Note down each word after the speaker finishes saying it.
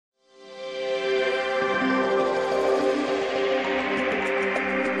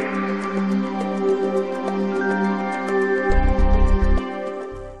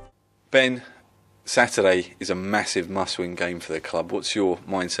Ben, Saturday is a massive must-win game for the club. What's your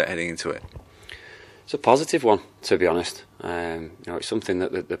mindset heading into it? It's a positive one, to be honest. It's something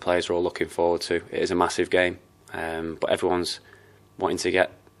that the players are all looking forward to. It is a massive game, but everyone's wanting to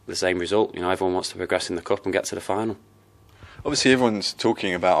get the same result. Everyone wants to progress in the cup and get to the final. Obviously, everyone's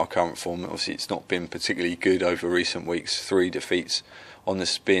talking about our current form. Obviously, it's not been particularly good over recent weeks. 3 defeats on the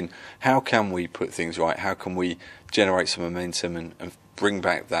spin. How can we put things right? How can we generate some momentum and bring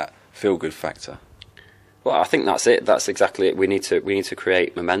back that feel-good factor? Well, I think that's it. That's exactly it. We need to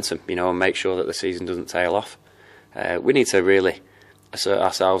create momentum, and make sure that the season doesn't tail off. We need to really assert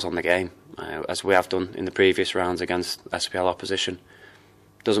ourselves on the game, as we have done in the previous rounds against SPL opposition.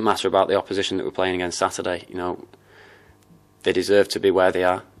 Doesn't matter about the opposition that we're playing against Saturday. They deserve to be where they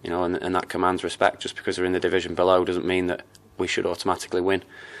are, and that commands respect. Just because they're in the division below doesn't mean that we should automatically win.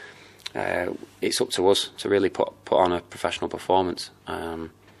 It's up to us to really put on a professional performance.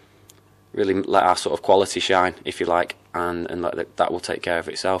 Really let our sort of quality shine, if you like, and that will take care of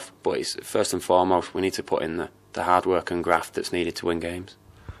itself. But it's, first and foremost, we need to put in the hard work and graft that's needed to win games.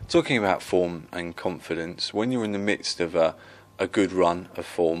 Talking about form and confidence, when you're in the midst of a good run of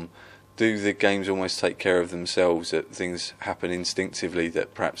form, do the games almost take care of themselves, that things happen instinctively,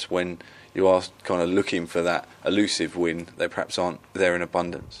 that perhaps when you are kind of looking for that elusive win, they perhaps aren't there in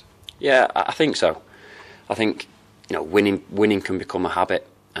abundance? Yeah, I think so. I think winning can become a habit,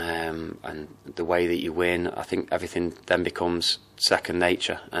 and the way that you win, I think everything then becomes second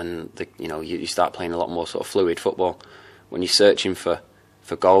nature, and you start playing a lot more sort of fluid football. When you're searching for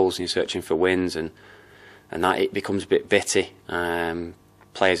goals and you're searching for wins, and that it becomes a bit bitty.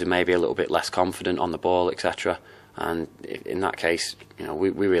 Players are maybe a little bit less confident on the ball, etc. And in that case, we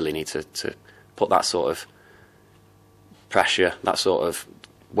really need to put that sort of pressure, that sort of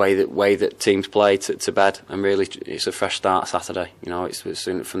way that teams play to bed, and really it's a fresh start Saturday. It's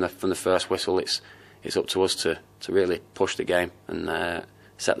soon from the first whistle. It's up to us to really push the game and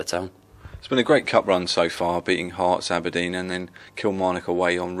set the tone. It's been a great cup run so far, beating Hearts, Aberdeen, and then Kilmarnock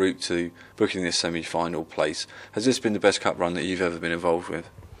away en route to booking this semi-final place. Has this been the best cup run that you've ever been involved with?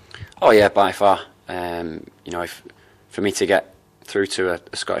 Oh yeah, by far. For me to get through to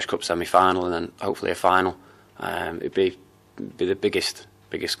a Scottish Cup semi-final and then hopefully a final, it'd be the biggest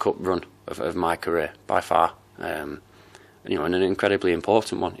cup run of my career by far. And an incredibly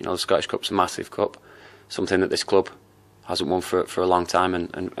important one. The Scottish Cup's a massive cup, something that this club hasn't won for a long time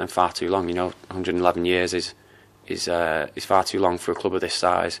and far too long. 111 years is far too long for a club of this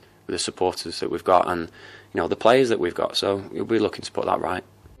size, with the supporters that we've got and the players that we've got. So we'll be looking to put that right.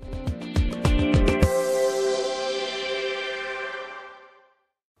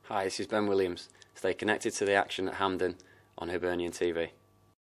 Hi, this is Ben Williams. Stay connected to the action at Hampden on Hibernian TV.